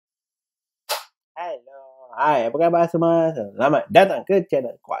Hai, apa khabar semua? Selamat datang ke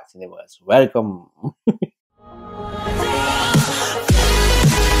channel Kuat Cinemas. Welcome.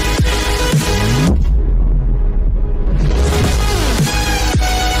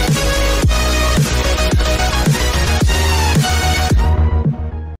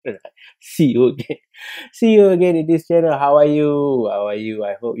 See you again. See you again in this channel. How are you? How are you?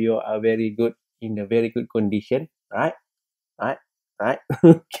 I hope you are very good, in a very good condition. Right?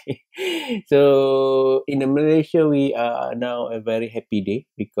 Okay. So in Malaysia, we are now a very happy day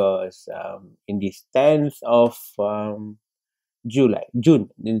because in this 10th of June,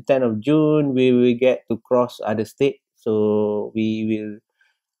 in 10th of June, we will get to cross other state. So we will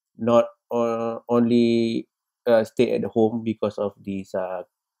not only stay at home because of this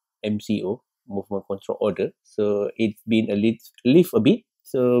MCO, movement control order. So it's been lift a bit,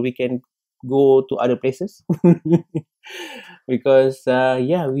 so we can go to other places because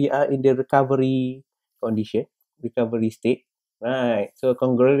we are in the recovery condition, recovery state. Right. So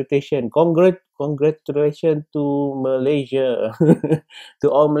congratulations to Malaysia.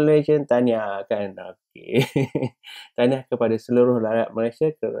 To all Malaysian, tahniah kan. Okay. Tahniah kepada seluruh rakyat Malaysia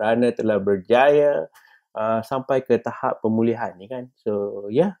kerana telah berjaya sampai ke tahap pemulihan ni kan. So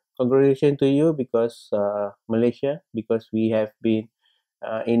congratulations to you because Malaysia, because we have been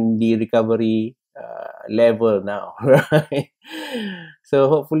in the recovery level now, right? So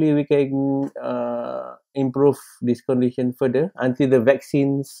hopefully we can improve this condition further until the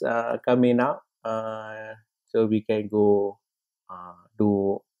vaccines coming out, so we can go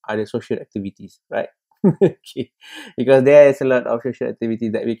do other social activities, right? Okay. Because there is a lot of social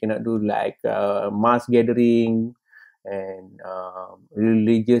activities that we cannot do, like mass gathering and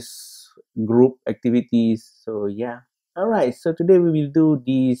religious group activities. So alright, so today we will do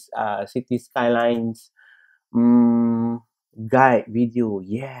these city skylines guide video.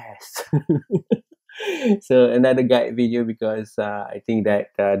 Yes. So another guide video because I think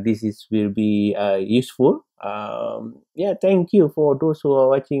that this will be useful. Thank you for those who are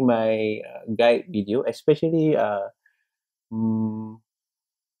watching my guide video, especially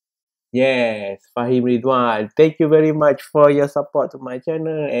yes, Fahim Ridwan. Thank you very much for your support to my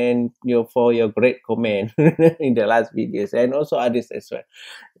channel and for your great comment in the last videos, and also others as well.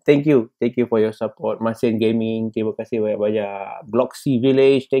 Thank you for your support. Masin Gaming, terima kasih banyak-banyak. Block C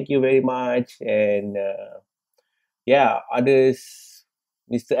Village, thank you very much. And others,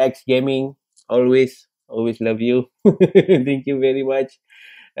 Mr. X Gaming, always love you. Thank you very much.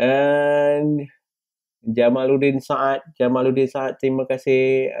 And Jamaluddin Saad, terima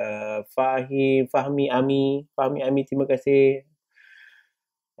kasih. Fahmi Ami, terima kasih.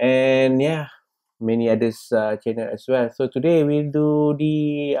 And many others channel as well. So today we'll do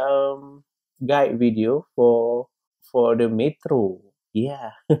the guide video for the metro.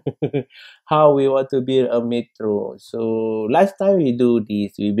 How we want to build a metro. So last time we do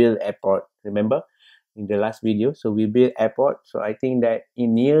this, we build airport, remember, in the last video. So we build airport. So I think that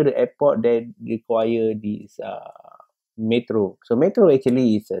in near the airport they require this metro. So metro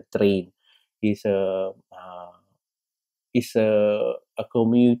actually is a train. It's a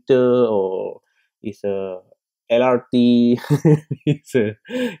commuter, or it's a LRT. It's a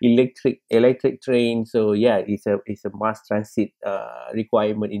electric train. So it's a mass transit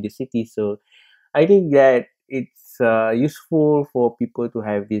requirement in the city. So I think that it's useful for people to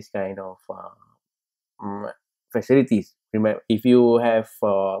have this kind of facilities. Remember, if you have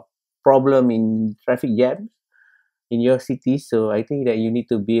problem in traffic jams in your city, so I think that you need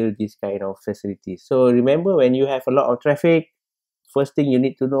to build this kind of facilities. So remember, when you have a lot of traffic, first thing you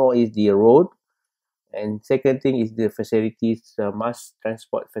need to know is the road, and second thing is the facilities, mass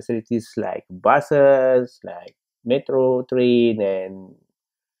transport facilities like buses, like metro, train, and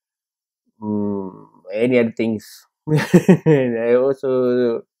any other things. And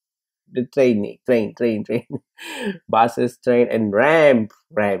also the train, buses, train, and ramp.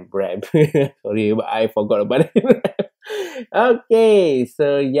 Sorry, but I forgot about it. Okay,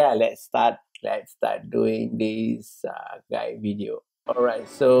 so let's start doing this guide video. Alright,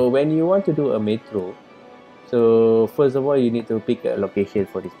 so when you want to do a metro, so first of all you need to pick a location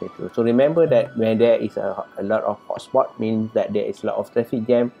for this metro. So remember that when there is a lot of hotspot, means that there is a lot of traffic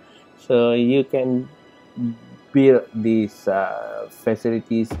jam, so you can build these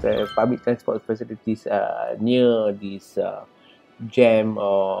facilities, public transport facilities near this jam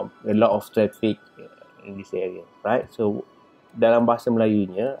or a lot of traffic in this area, right? So dalam bahasa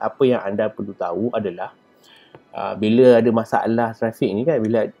Melayunya, apa yang anda perlu tahu adalah bila ada masalah trafik ni kan,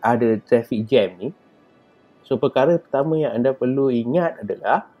 bila ada traffic jam ni, so perkara pertama yang anda perlu ingat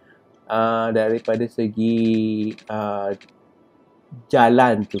adalah daripada segi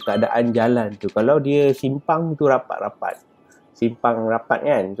jalan tu, keadaan jalan tu. Kalau dia simpang tu rapat-rapat, simpang rapat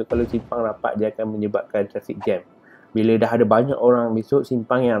kan, so kalau simpang rapat dia akan menyebabkan traffic jam. Bila dah ada banyak orang besok,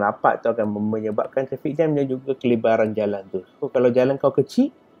 simpang yang rapat tu akan menyebabkan traffic jam dan juga kelebaran jalan tu. So kalau jalan kau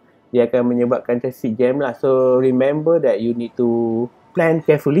kecil, dia akan menyebabkan traffic jam lah. So remember that you need to plan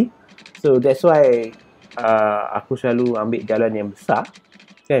carefully. So that's why aku selalu ambil jalan yang besar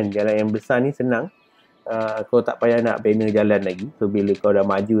kan. Jalan yang besar ni senang, kau tak payah nak banner jalan lagi. So bila kau dah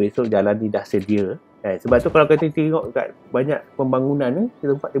maju esok, jalan ni dah sedia kan. Sebab tu kalau kita tengok kat banyak pembangunan ni,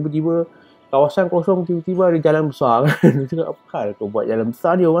 tempat tiba-tiba kawasan kosong, tiba-tiba ada jalan besar kan. Cakap apa hal kau buat jalan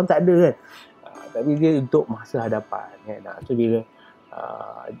besar ni, orang tak ada kan. Tapi dia untuk masa hadapan kan. So bila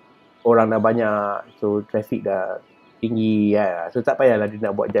orang dah banyak, so traffic dah tinggi kan. So tak payahlah dia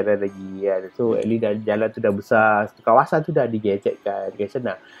nak buat jalan lagi kan. So at least jalan tu dah besar, kawasan tu dah digadgetkan kan,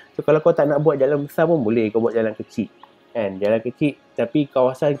 senang. So kalau kau tak nak buat jalan besar pun boleh, kau buat jalan kecil kan. Jalan kecil tapi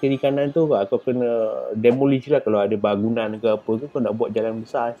kawasan kiri kanan tu kau kena demolish lah. Kalau ada bangunan ke apa ke, kau nak buat jalan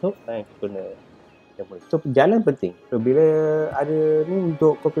besar so kan, kau kena demolish. So jalan penting. So bila ada ni,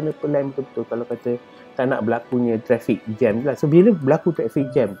 untuk kau kena plan betul-betul. Kalau kata tak nak berlakunya traffic jam lah. So bila berlaku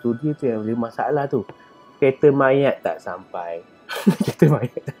traffic jam tu, dia tu yang ada masalah tu. Kereta mayat tak sampai.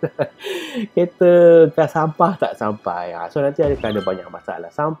 Kereta gas sampah tak sampai. So nanti akan ada banyak masalah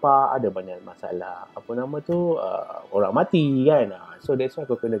sampah, ada banyak masalah orang mati kan. So that's why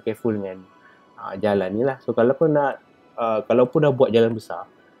kau kena careful dengan jalan ni lah. So kalau kau nak, kalau pun dah buat jalan besar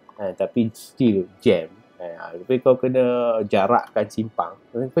tapi still jam, tapi kau kena jarakkan simpang.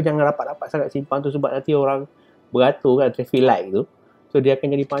 Kau jangan rapat-rapat sangat simpang tu, sebab nanti orang beratur kan, traffic light tu. So dia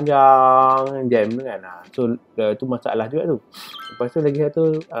akan jadi panjang jam kan. So tu masalah juga tu. Lepas tu lagi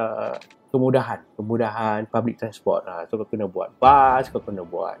satu, kemudahan public transport. So kau kena buat bas, kau kena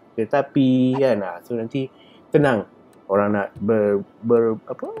buat kereta api kan. So nanti tenang orang nak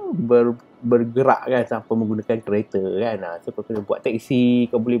bergerak kan tanpa menggunakan kereta kan. So kau kena buat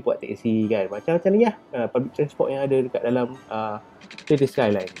taksi, kau boleh buat taksi kan. Macam-macam ni lah public transport yang ada dekat dalam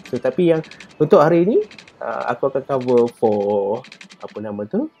Skylines. So tapi yang untuk hari ni aku akan cover for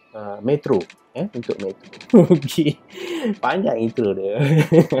metro untuk metro. Okay. Panjang intro dia.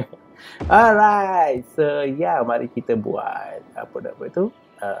 Alright, so mari kita buat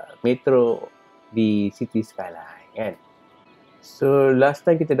metro di City Skyline kan. So last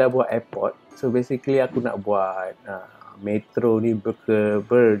time kita dah buat airport. So basically aku nak buat metro ni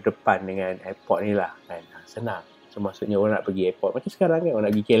berdepan dengan airport ni lah kan. Senang. So maksudnya orang nak pergi airport macam sekarang kan, orang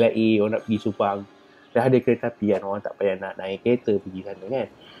nak pergi KLIA, orang nak pergi Subang, dah ada kereta api kan, orang tak payah nak naik kereta pergi sana kan.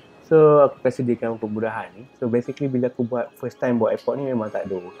 So aku akan sediakan kemudahan ni. So basically bila aku buat first time buat airport ni, memang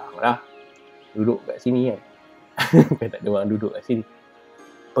tak ada orang lah duduk kat sini kan. Kan tak ada orang duduk kat sini.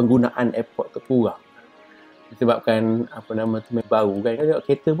 Penggunaan airport tu kurang disebabkan baru kan.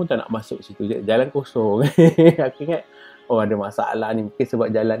 Kereta pun tak nak masuk situ, jalan kosong. Aku ingat ada masalah ni, mungkin sebab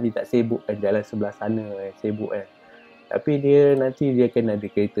jalan ni tak sibuk kan, jalan sebelah sana sibuk kan. Tapi nanti dia akan ada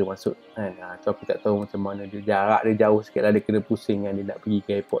kereta masuk kan. So aku tak tahu macam mana dia, jarak dia jauh sikit lah, dia kena pusing kan, dia nak pergi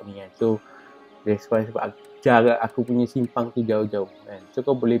ke airport ni kan. So that's why sebab jarak aku punya simpang tu jauh-jauh kan. So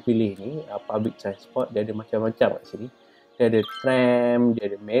kau boleh pilih ni public transport, dia ada macam-macam kat sini. Dia ada tram, dia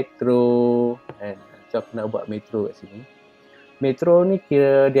ada metro kan. So aku nak buat metro kat sini. Metro ni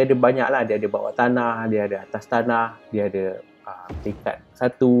kira dia ada banyak lah. Dia ada bawah tanah, dia ada atas tanah, dia ada tingkat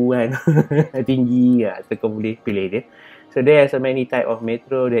satu kan. Tinggi lah. So kau boleh pilih dia. So there are so many type of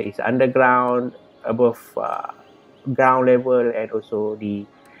metro. There is underground, above ground level, and also the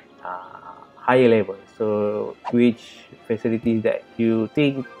higher level. So which facilities that you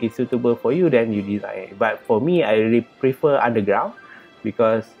think is suitable for you, then you design. But for me, I really prefer underground,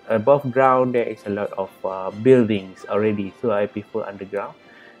 because above ground there is a lot of buildings already, so I prefer underground.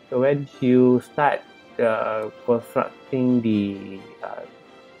 So when you start constructing the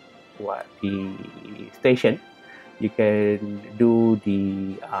station, you can do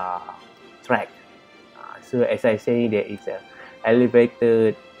the track. So as I say, there is a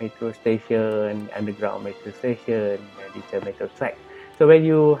elevated metro station, underground metro station, and it's a metro track. So when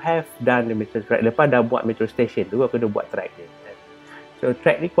you have done the metro track, lepas dah buat metro station tu, aku kena buat track dia. So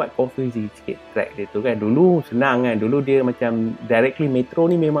track ni quite confusing sikit track dia tu kan. Dulu senang kan, dulu dia macam directly metro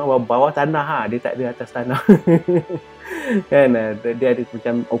ni memang bawah tanah dia tak ada atas tanah. Kan, dia ada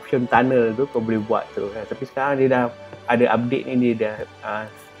macam option tunnel tu kau boleh buat tu kan. Tapi sekarang dia dah ada update ni, dia dah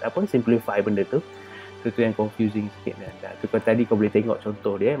simplify benda tu. So tu yang confusing sikit kan. Tu tadi kau boleh tengok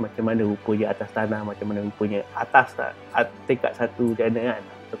contoh dia macam mana rupanya atas tanah, macam mana rupanya atas tingkat satu jana kan.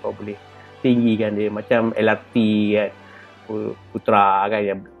 So kau boleh tinggikan dia macam LRT kan, Putra kan,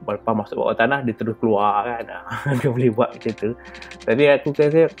 yang lepas masuk bawah tanah dia terus keluar kan. Kau boleh buat macam tu. Tapi aku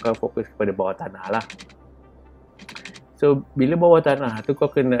kata kau fokus kepada bawah tanah lah. So bila bawah tanah tu kau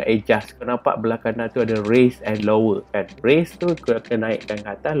kena adjust. Kau nampak belah kanan tu ada raise and lower kan. Raise tu kau akan naikkan ke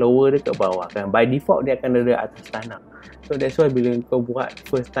atas, lower dia ke bawah kan. By default dia akan ada atas tanah. So that's why bila kau buat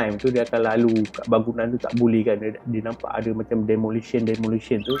first time tu dia akan lalu kat bangunan tu tak boleh kan. Dia nampak ada macam demolition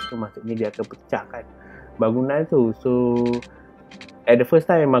tu. So maksudnya dia akan pecah kan bangunan tu. So at the first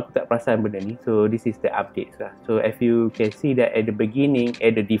time memang aku tak perasan benda ni. So this is the update lah. So if you can see that at the beginning,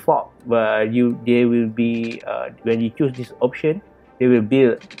 at the default, they will be when you choose this option, they will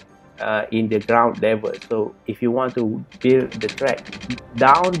build in the ground level. So if you want to build the track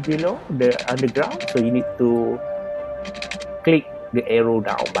down below the underground, so you need to click the arrow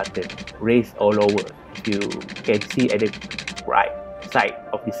down button, raise or lower. If you can see at the right side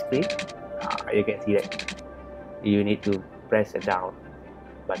of the screen, you can see that you need to press the down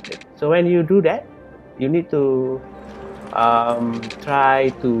button. So when you do that, you need to try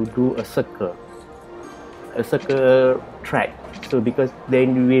to do a circle track. So because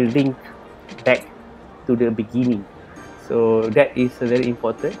then you will link back to the beginning. So that is very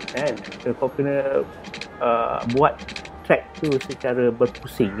important. And so kau kena buat track tu secara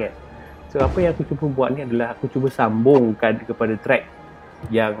berpusing kan. So apa yang aku cuba buat ni adalah aku cuba sambungkan kepada track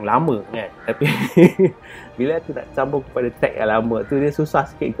yang lama kan. Tapi bila aku nak sambung kepada track yang lama tu, dia susah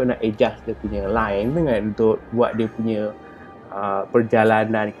sikit kau nak adjust dia punya line kan, untuk buat dia punya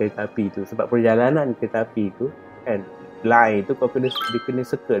perjalanan kereta api tu. Sebab perjalanan kereta api tu kan, line tu kau kena, dia kena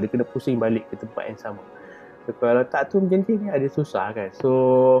circle, dia kena pusing balik ke tempat yang sama. So kalau tak tu macam ni ada susah kan.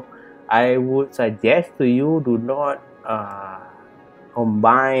 So I would suggest to you, do not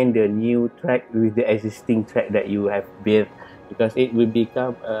combine the new track with the existing track that you have built, because it will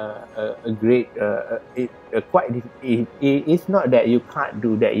become a great it's not that you can't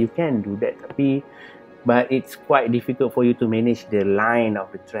do that, you can do that, but it's quite difficult for you to manage the line of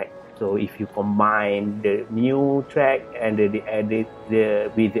the track. So if you combine the new track and the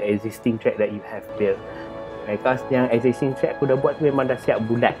with the existing track that you have built, because yang existing track aku dah buat tu memang dah siap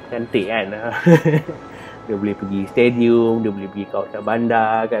bulat cantik kan. Dia boleh pergi stadium, dia boleh pergi kawasan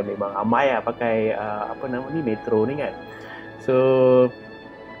bandar kan, memang ramai lah pakai metro ni kan. So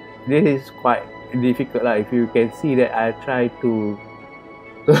this is quite difficult lah. If you can see that I try to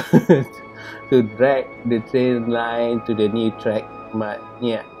drag the train line to the new track, but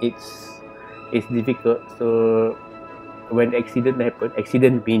yeah, it's difficult. So when accident happen,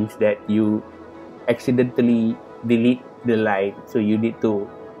 accident means that you accidentally delete the line, so you need to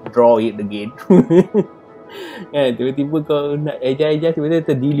draw it again. Kan, tiba-tiba kau nak adjust, tiba-tiba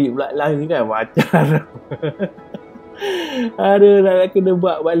terdelete pula line kan, macam aduh, nak kena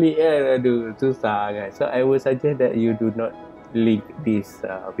buat balik kan, aduh, susah kan. So I would suggest that you do not link this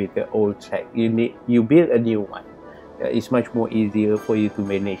with the old track. You build a new one. It's much more easier for you to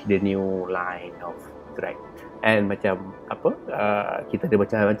manage the new line of track. And macam kita ada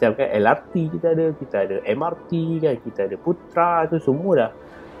macam-macam kan, LRT kita ada MRT kan, kita ada Putra tu, semua dah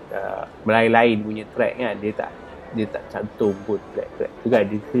lain-lain punya track kan. Dia tak cantum pun track tu kan,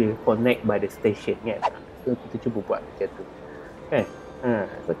 dia connect by the station kan. So kita cuba buat macam tu kan.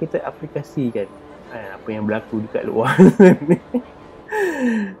 So kita aplikasikan apa yang berlaku dekat luar.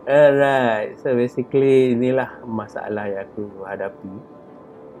 Alright, so basically inilah masalah yang aku hadapi.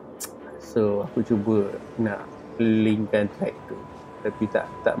 So aku cuba nak linkkan track tu, tapi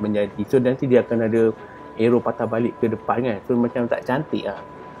tak menjadi. So nanti dia akan ada arrow patah balik ke depan kan. So macam tak cantik lah.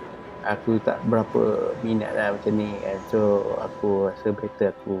 Aku tak berapa minat lah macam ni kan. So aku rasa better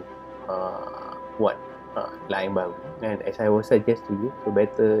aku buat line baru. And as I will suggest to you, so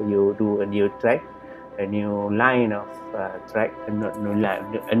better you do a new track, a new line of track, and not new line,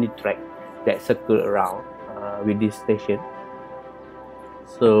 a new track that circle around with this station.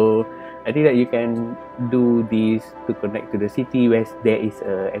 So I think that you can do this to connect to the city where there is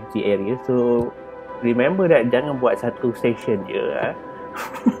a empty area. So remember that jangan buat satu station je.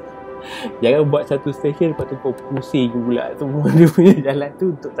 Jangan buat satu station lepas tu kau pusing pula semua dia punya jalan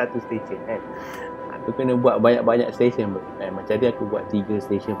tu untuk satu station kan. Tu kena buat banyak-banyak station kan. Macam ni aku buat 3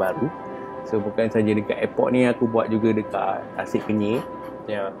 station baru. So bukan saja dekat airport ni, aku buat juga dekat Tasik Kenyir.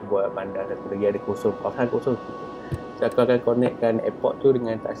 Yang aku buat bandar satu lagi ada kosong, kawasan kosong. So aku akan connectkan airport tu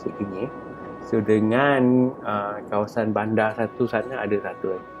dengan Tasik Kenyir. So dengan kawasan bandar satu sana ada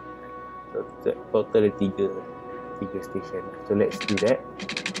satu lagi. So total ada 3 station. So let's do that.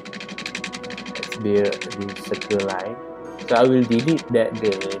 Let's build the circle line. So I will delete that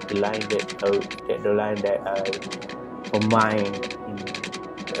the line that I combined in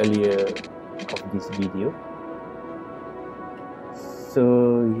earlier of this video.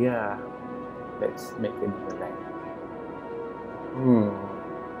 So yeah, let's make a new line.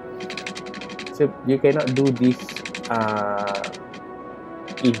 So you cannot do this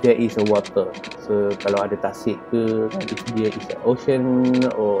if there is a water. So kalau ada tasik ke, if there is an ocean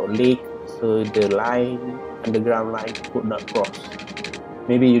or lake, so the line, underground line could not cross.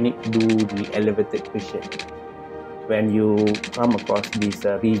 Maybe you need to do the elevated version. When you come across this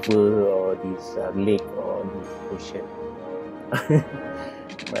river or this lake or this ocean.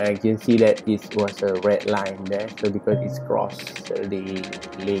 I can see that it was a red line there, so because it's crossed the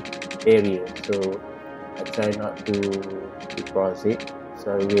lake area, so I try not to cross it.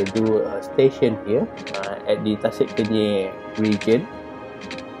 So we'll do a station here at the Tasik Kenyir region.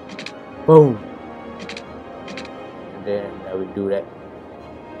 Boom! And then I will do that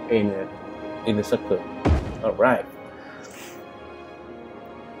in a circle. Alright.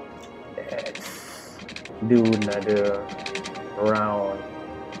 Let's do another round.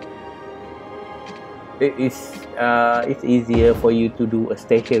 It's easier for you to do a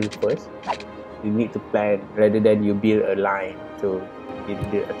station first. You need to plan rather than you build a line to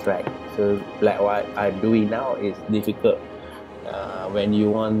build a track. So like what I'm doing now is difficult when you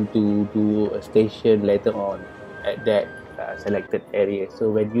want to do a station later on at that selected area. So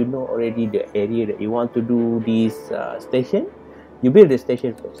when you know already the area that you want to do this station, you build the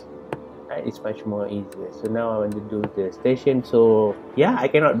station first. It's much more easier. So now I want to do the station. So yeah, I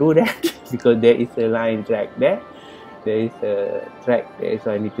cannot do that because there is a line track there. There is a track there,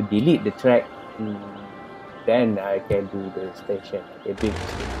 so I need to delete the track. Then I can do the station. I build the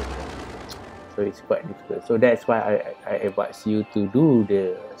station. So it's quite difficult. So that's why I advise you to do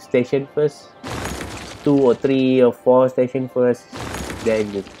the station first, 2 or 3 or 4 station first.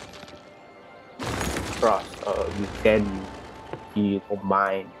 Then you cross, or you can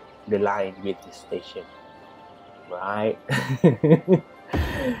combine the line with the station, right?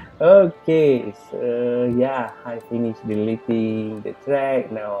 Okay, so yeah, I finished deleting the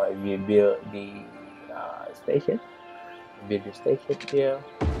track. Now I will build the station. Build the station here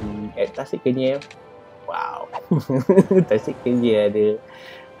at Tasik Kenyir. Wow. Tasik Kenyir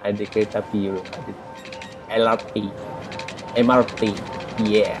ada kereta api, ada LRT, MRT,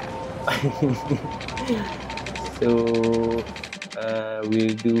 yeah. So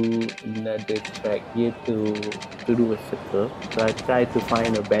we'll do another track here to do a circle. So I try to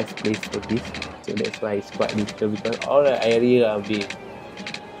find the best place for this. So that's why it's quite difficult, because all the area are being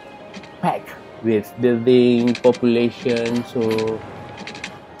packed with building, population. So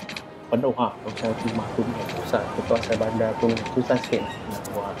penuh lah. Macam rumah tu susah. Kawasan bandar pun susah sikit nak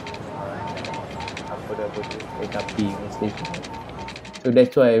buat apa dah boleh kereta api station. So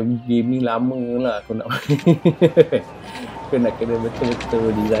that's why game ni lama lah aku nak kau nak kena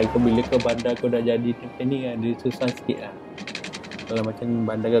betul-betul design kau. Bila kau bandar kau dah jadi macam ni kan, dia susah sikit lah. Kalau macam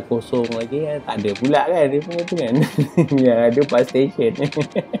bandar kosong lagi kan, tak ada pula kan dia punya tu kan. Yang ada part station.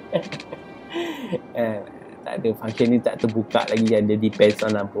 Tak ada, function ni tak terbuka lagi kan. Dia depends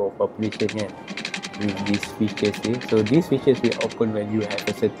on number of population kan, with these features ni. So these features will open when you have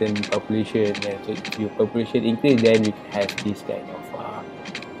a certain population kan. So if your population increase, then you have this kind of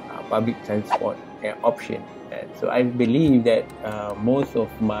public transport option. And so I believe that most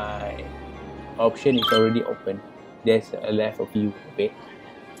of my option is already open. There's a left of few bit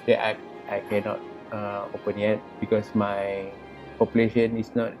that I cannot open yet because my population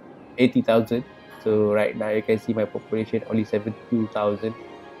is not 80,000. So right now you can see my population only 72,000.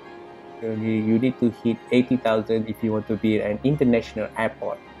 You need to hit 80,000 if you want to build an international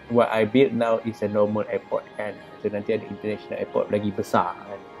airport. What I build now is a normal airport kan. So nanti ada international airport lagi besar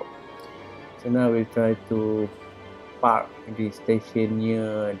kan. So now we try to park the station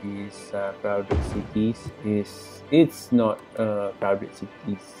near these crowded cities. It's not crowded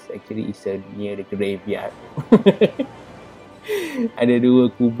cities. Actually, it's near the graveyard. Ada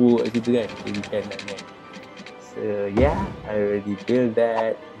 2 kubur kat situ kan, kiri kanan kan. So yeah, I already built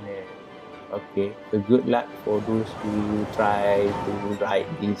that. Okay, so good luck for those who try to ride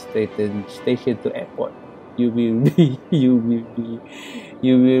this station to airport. You will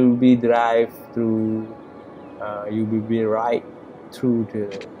be drive through. You will be right through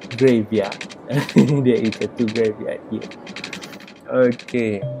the graveyard. There is a 2 graveyard here.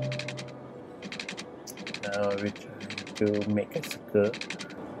 Okay. Now we're trying to make a circle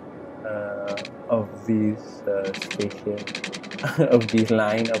of this station, of this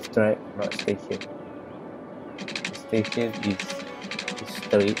line of track, not station. Station is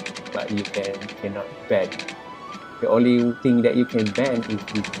straight, but you cannot bend. The only thing that you can bend is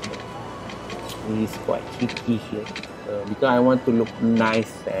this. It is quite tricky here because I want to look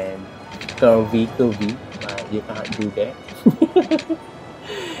nice and curvy, but you can't do that.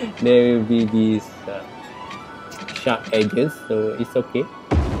 There will be these sharp edges, so it's okay.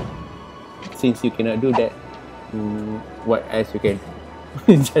 Since you cannot do that, what else you can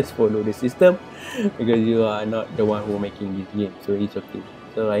do? Just follow the system, because you are not the one who making this game, so it's okay.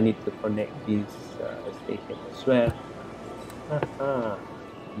 So I need to connect this station as well.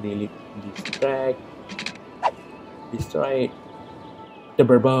 Delete this track, destroy it, the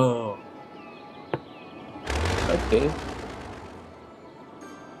burbo. Okay.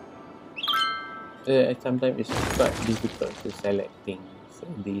 Sometimes it's quite difficult to select things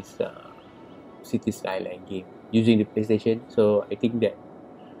in this City Skyline game using the PlayStation. So I think that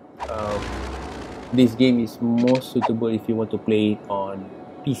this game is more suitable if you want to play it on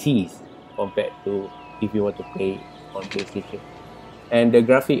PCs compared to if you want to play it on PlayStation. And the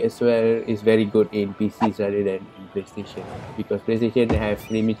graphic as well is very good in PCs rather than in PlayStation, because PlayStation have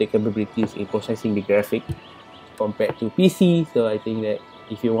limited capabilities in processing the graphic compared to PC. So I think that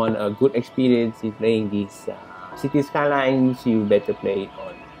if you want a good experience in playing these City Skylines, you better play it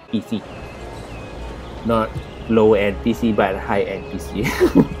on PC. Not low-end PC, but high-end PC.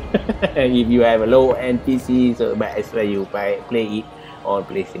 If you have a low-end PC, so might as well you play it on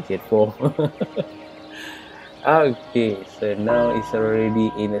PlayStation 4. Okay, so now it's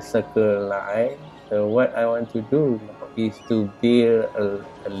already in a circle line. So what I want to do now is to build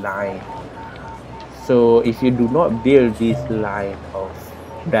a line. So if you do not build this line of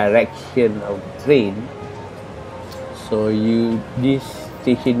direction of the train, so this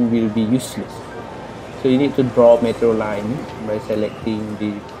station will be useless. So you need to draw metro line by selecting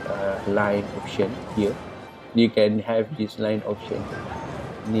the line option here. You can have this line option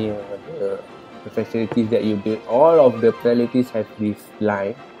near the facilities that you build. All of the facilities have this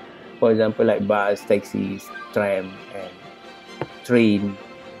line. For example, like bus, taxis, tram, and train,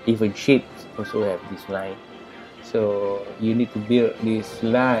 even ships also have this line. So you need to build this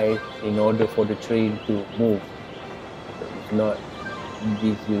line in order for the train to move. So if not,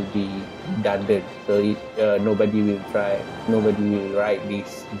 this will be redundant. So nobody will ride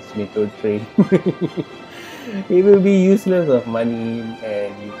this metro train. It will be useless of money,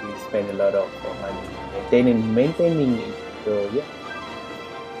 and you will spend a lot of money maintaining it. So yeah,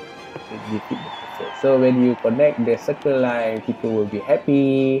 so when you connect the circle line, people will be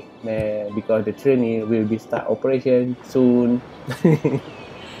happy because the train will be start operation soon.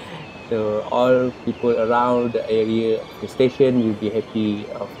 So all people around the area of the station will be happy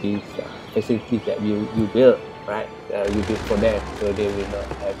of these facilities that you build, right? You build for them, so they will not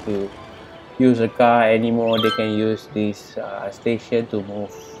have to use a car anymore. They can use this station to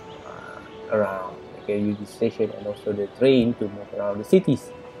move around. They can use the station and also the train to move around the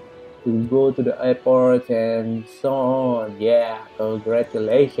cities, to go to the airport and so on. Yeah,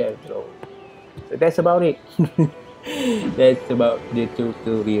 congratulations, bro. So that's about it. That's about the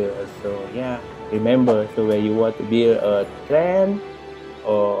tutorial. So yeah, remember, so when you want to build a tram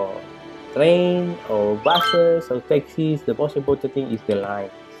or train or buses or taxis, the most important thing is the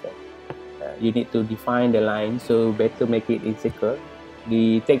line. So you need to define the line, so better make it in circle.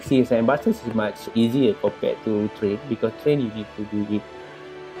 The taxis and buses is much easier compared to train, because train you need to do it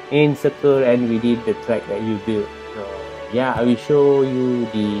in circle and within the track that you build. So yeah, I will show you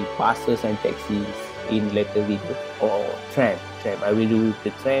the buses and taxis in later video, or tram. I will do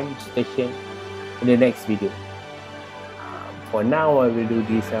the tram station in the next video. For now, I will do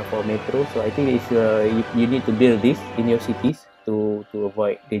this for metro. So I think it's you need to build this in your cities to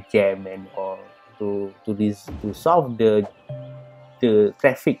avoid the jam and or to solve the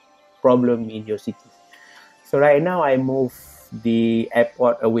traffic problem in your cities. So right now I move the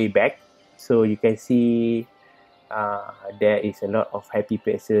airport away back, so you can see there is a lot of happy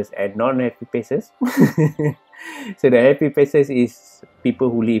places and non-happy places. So the happy places is people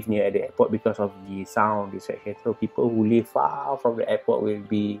who live near the airport because of the sound distraction. So people who live far from the airport will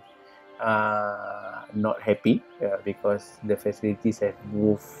be not happy because the facilities have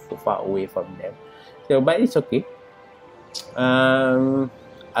moved far away from them. So but it's okay.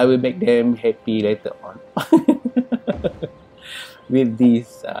 I will make them happy later on with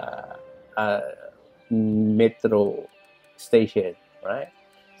this metro station, right?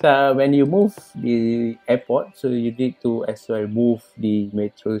 So when you move the airport, so you need to as well move the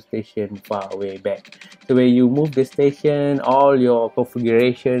metro station far away back. So when you move the station, all your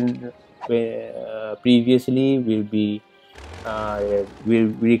configuration previously will be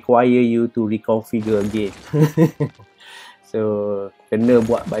will require you to reconfigure again. So kena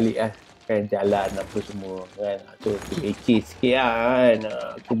buat balik lah kan, jalan apa semua kan. So leceh sikit lah kan,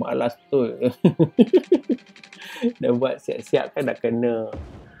 aku malas betul. Dah buat siap-siap kan, dah kena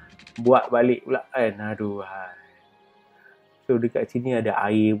buat balik pula kan. Aduh. So dekat sini ada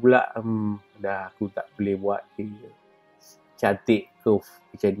air pula. Dah aku tak boleh buat dia cantik curve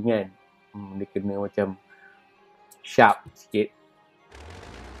macam ni kan. Dia kena macam sharp sikit.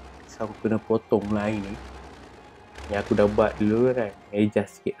 So aku kena potong line ni. Yang aku dah buat dulu kan.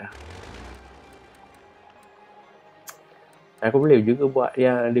 Adjust sikit lah. Aku boleh juga buat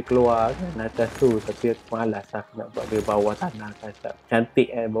yang dia keluar kan atas tu. Tapi aku malas lah. Aku nak buat dia bawah tanah kan. Cantik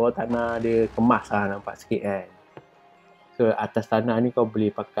kan. Bawah tanah dia kemas lah nampak sikit kan. So atas tanah ni kau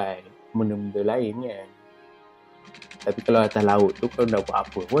boleh pakai benda-benda lain kan. Tapi kalau atas laut tu kau nak buat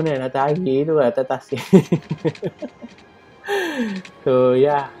apa pun kan. Atas air tu kan. Atas tasik. So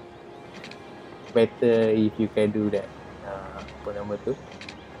yeah. Better if you can do that. Apa nama tu?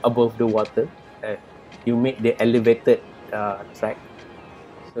 Above the water. You make the elevated track.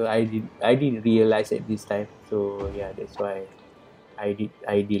 So I didn't realize at this time. So yeah, that's why I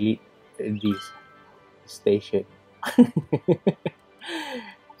delete this station.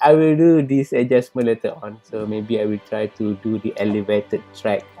 I will do this adjustment later on. So maybe I will try to do the elevated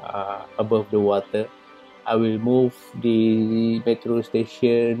track above the water. I will move the metro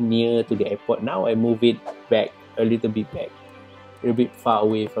station near to the airport. Now I move it back a little bit far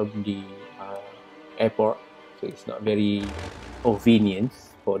away from the airport. So it's not very convenient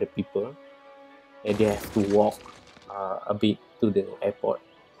for the people. And they have to walk a bit to the airport.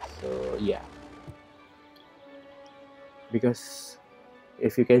 So yeah. Because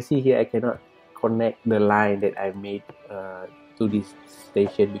if you can see here, I cannot connect the line that I made to this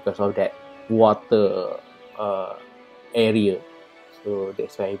station because of that water area. So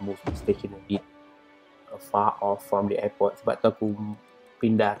that's why I moved the station a bit far off from the airport. Sebab tu aku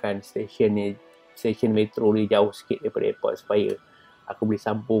pindahkan station metro ni jauh sikit daripada airport supaya aku boleh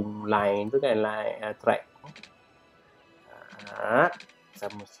sambung line tu kan, line track.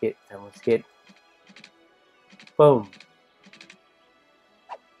 Sama sikit. Boom.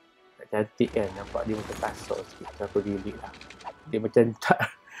 Tak cantik kan, nampak dia macam kasar sikit. So aku delete lah. Dia macam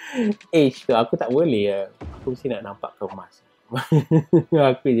tak age tu, aku tak boleh lah. Aku mesti nak nampak kemas.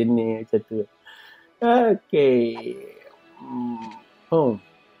 Aku jenis macam tu. Okay.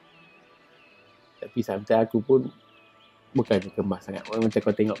 Tapi sometimes aku pun bukannya kemas sangat. Macam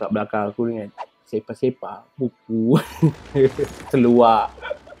kau tengok kat belakang aku ni kan, sepa-sepa buku keluar.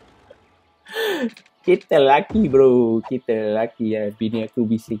 Kita lelaki bro, kita lelaki ya. Bini aku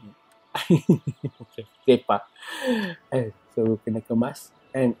bising. Sepa. So kena kemas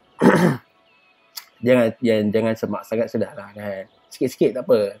kan. jangan semak sangat sudah lah kan. Sikit-sikit tak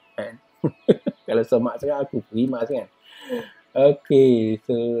apa kan. Kalau semak sangat aku rimas kan. Okay,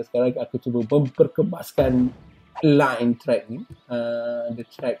 so sekarang aku cuba memperkemaskan line track ni. The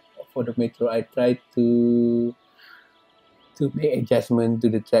track for the metro, I try to make adjustment to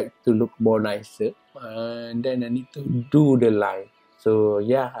the track to look more nicer. And then I need to do the line. So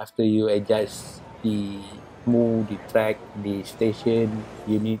yeah, after you adjust move the track, the station,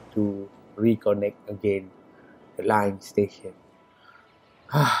 you need to reconnect again the line station.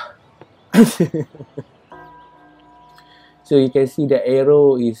 So you can see the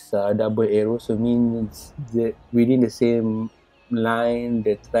arrow is double arrow, so means that within the same line,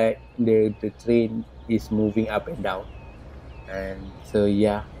 the track, the train is moving up and down. And so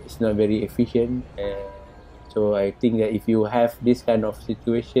yeah, it's not very efficient. So I think that if you have this kind of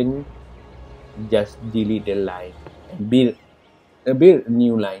situation, just delete the line and build a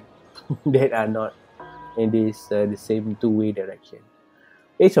new line that are not in this the same two-way direction.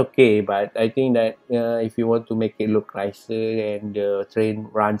 It's okay, but I think that if you want to make it look nicer and the train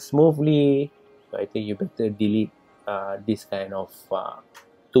runs smoothly, I think you better delete this kind of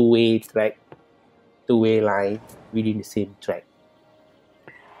two-way line within the same track.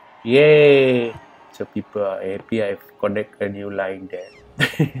 Yay! So people are happy I've connected a new line there.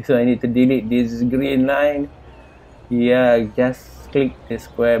 So I need to delete this green line. Yeah, just click the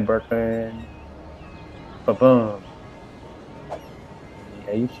square button. Boom.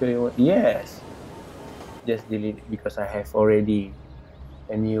 Are you sure you want? Yes. Just delete it because I have already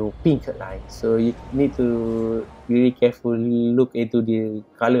a new pink line. So you need to really carefully look into the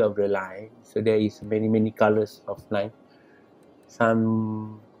color of the line. So there is many colors of line.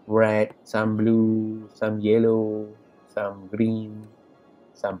 Some red, some blue, some yellow, some green,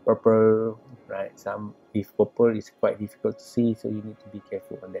 some purple, right? Some, if purple is quite difficult to see, so you need to be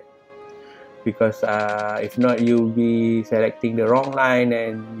careful on that. Because if not, you'll be selecting the wrong line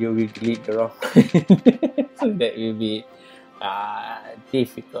and you will delete the wrong line. So that will be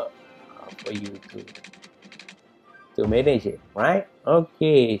difficult for you to manage it, right?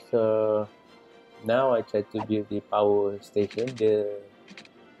 Okay, so now I try to build the power station, the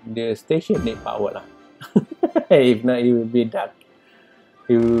the station need power lah. If not, it will be dark.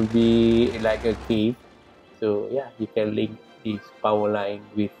 It will be like a cave. So yeah, you can link this power line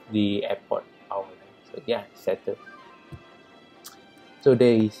with the airport power line. So yeah, settle. So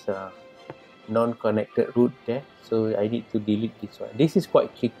there is a non-connected route there. So I need to delete this one. This is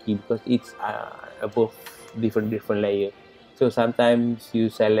quite tricky because it's above different layer. So sometimes you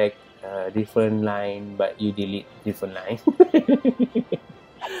select different line, but you delete different line.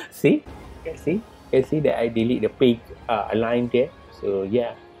 See, you can see that I delete the pink line there. So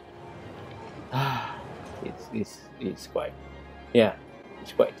yeah, it's quite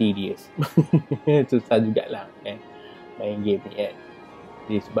it's quite tedious. Susah jugalah kan main game ni kan.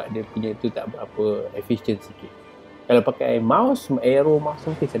 Sebab dia punya tu tak berapa efficient sikit. Kalau pakai mouse, arrow mouse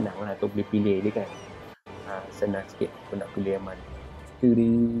mungkin senang lah, kau boleh pilih dia kan. Senang sikit kau nak pilih yang mana.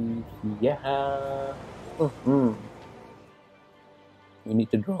 Ya. We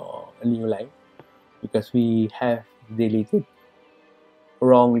need to draw a new line because we have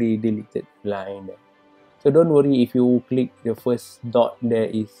wrongly deleted line there. So don't worry if you click the first dot, there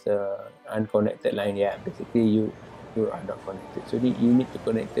is unconnected line. Yeah, basically you are not connected. So you need to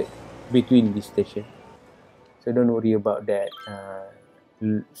connect it between this station. So don't worry about that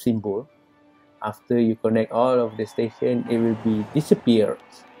symbol. After you connect all of the station, it will be disappeared.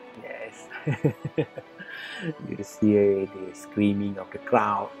 Yes. You see the screaming of the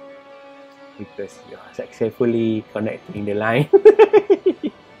crowd because you are successfully connecting the line.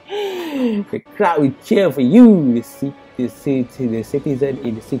 The crowd will cheer for you. The citizen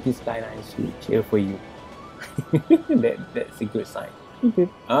in the city skylines will cheer for you. That's a good sign.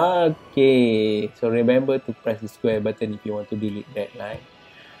 Okay, so remember to press the square button if you want to delete that line.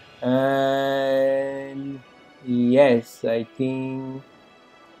 And yes, I think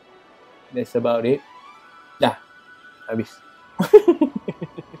that's about it. Dah, habis.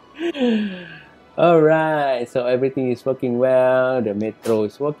 Alright, so everything is working well. The metro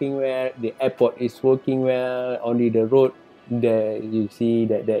is working well. The airport is working well. Only the road there, you see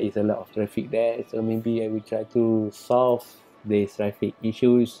that there is a lot of traffic there. So maybe I will try to solve these traffic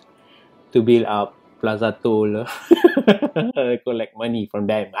issues to build up Plaza Toll. Collect money from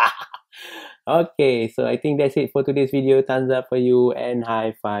them. Okay, so I think that's it for today's video. Thumbs up for you and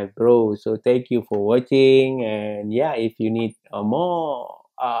high five, bro. So thank you for watching. And yeah, if you need more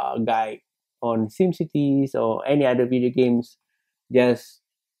guide on SimCities or any other video games, just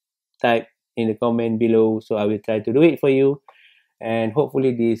type in the comment below, so I will try to do it for you. And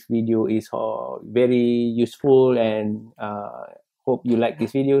hopefully this video is very useful, and hope you like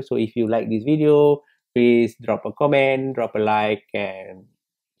this video. So if you like this video, please drop a comment, drop a like, and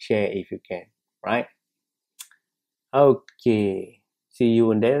share if you can, right? Okay, see you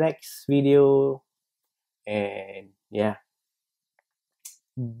in the next video, and yeah,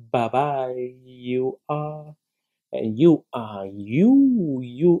 bye bye. You are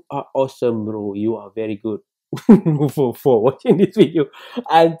awesome, bro. You are very good for watching this video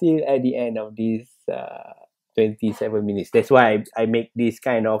until at the end of this 27 minutes. That's why I make this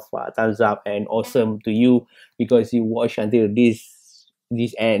kind of thumbs up and awesome to you, because you watch until this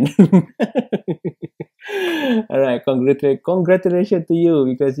end. Alright, congratulations to you,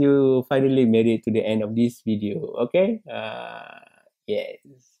 because you finally made it to the end of this video. Okay, yes.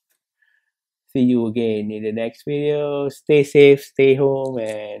 See you again in the next video. Stay safe, stay home,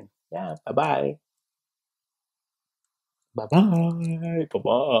 and yeah, bye-bye. Bye-bye.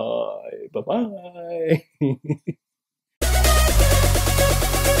 Bye-bye. Bye-bye.